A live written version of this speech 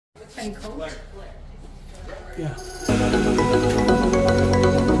And coat? Yeah.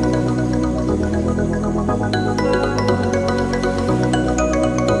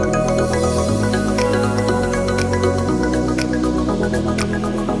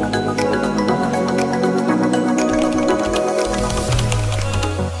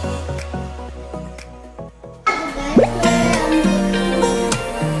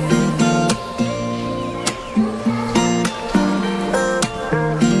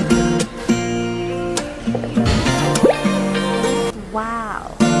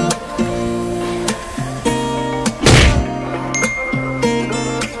 Wow.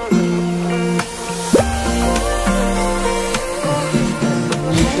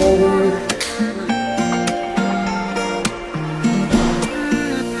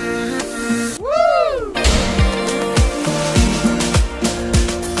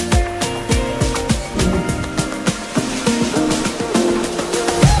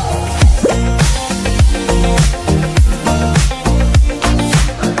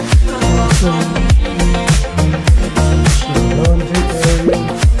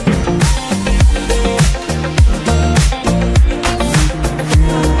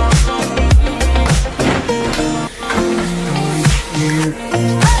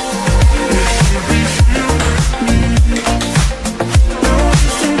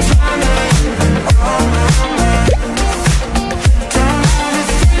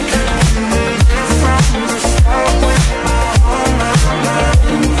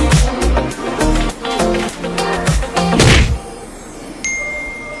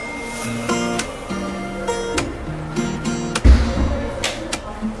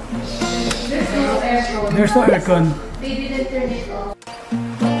 There's no aircon. They didn't turn it off.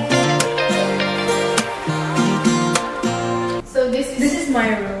 So this is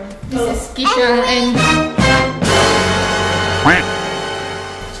my room. This is Kisha and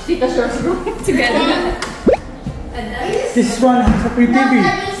Tita Shor's room together. And This is one of the pretty TV.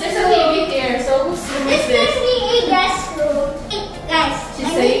 there's a TV here. So whose room is This this? can be a guest room. Hey, guys, She's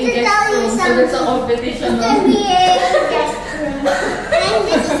I saying need to guest tell you room. So something. there's a competition. This can be a guest room. And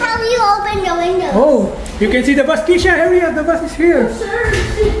this is how you open the window. Oh, you can see the bus. Kisha, hurry up, the bus is here.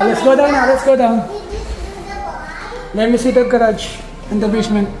 Let's go down now, let's go down. Let me see the garage and the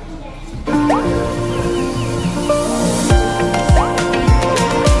basement.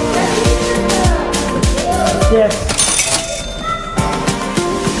 Yes.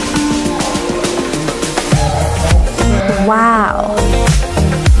 Wow.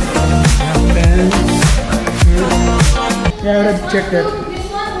 Yeah, I already checked that. This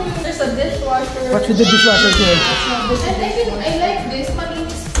one, there's a dishwasher. What's with the dishwasher here? I like this one.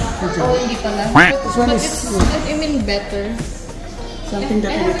 Oh, hindi pala. This one is I mean better. something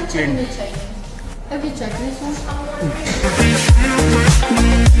that you need to clean. Have you checked this one?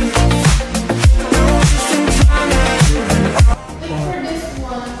 For this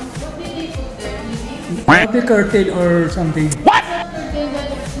one, what did they put there? The curtain or something. What?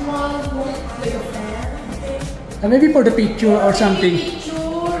 Small like a fan. Maybe for the picture or something.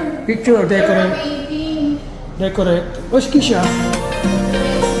 Picture. Picture or decorate. Painting. Decorate. Where's Kisha?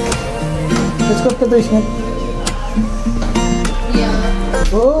 Let's go to the basement.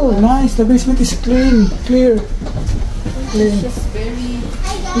 Yeah. Oh, nice. The basement is clean. Clear. Clean. It's just very.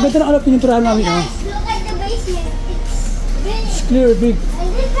 Ang ganda ng alap pininturahan namin. Guys, look at the basement. It's big. It's clear, big.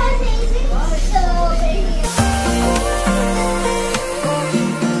 And this house is so big.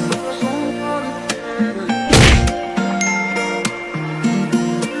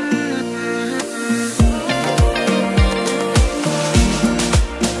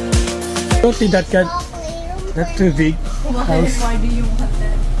 Don't see that cat. That's too big. House. Why do you want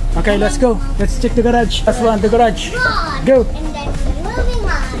that? Okay, let's go. Let's check the garage. That's one, the garage. On. Go. And then we're moving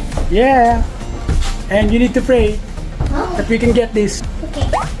on. Yeah. And you need to pray Oh. that we can get this. Okay.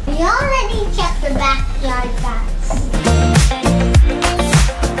 We already checked the backyard, guys.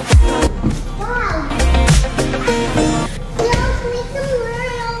 Wow. Let's make the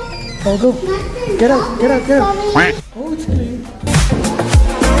world. Oh, go. Nothing. Get out, get out, get out. Nothing. Oh, it's clean.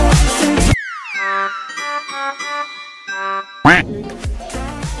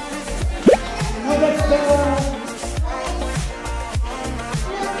 Oh, that's the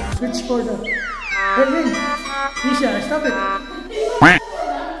switch for the. Hey, hey. Isha, stop it.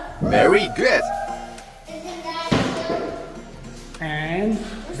 Very good. And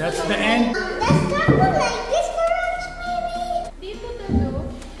that's the end. Let's start with like this garage, maybe. Dito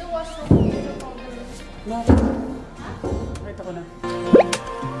the washroom here, the powder. No. Right ako na.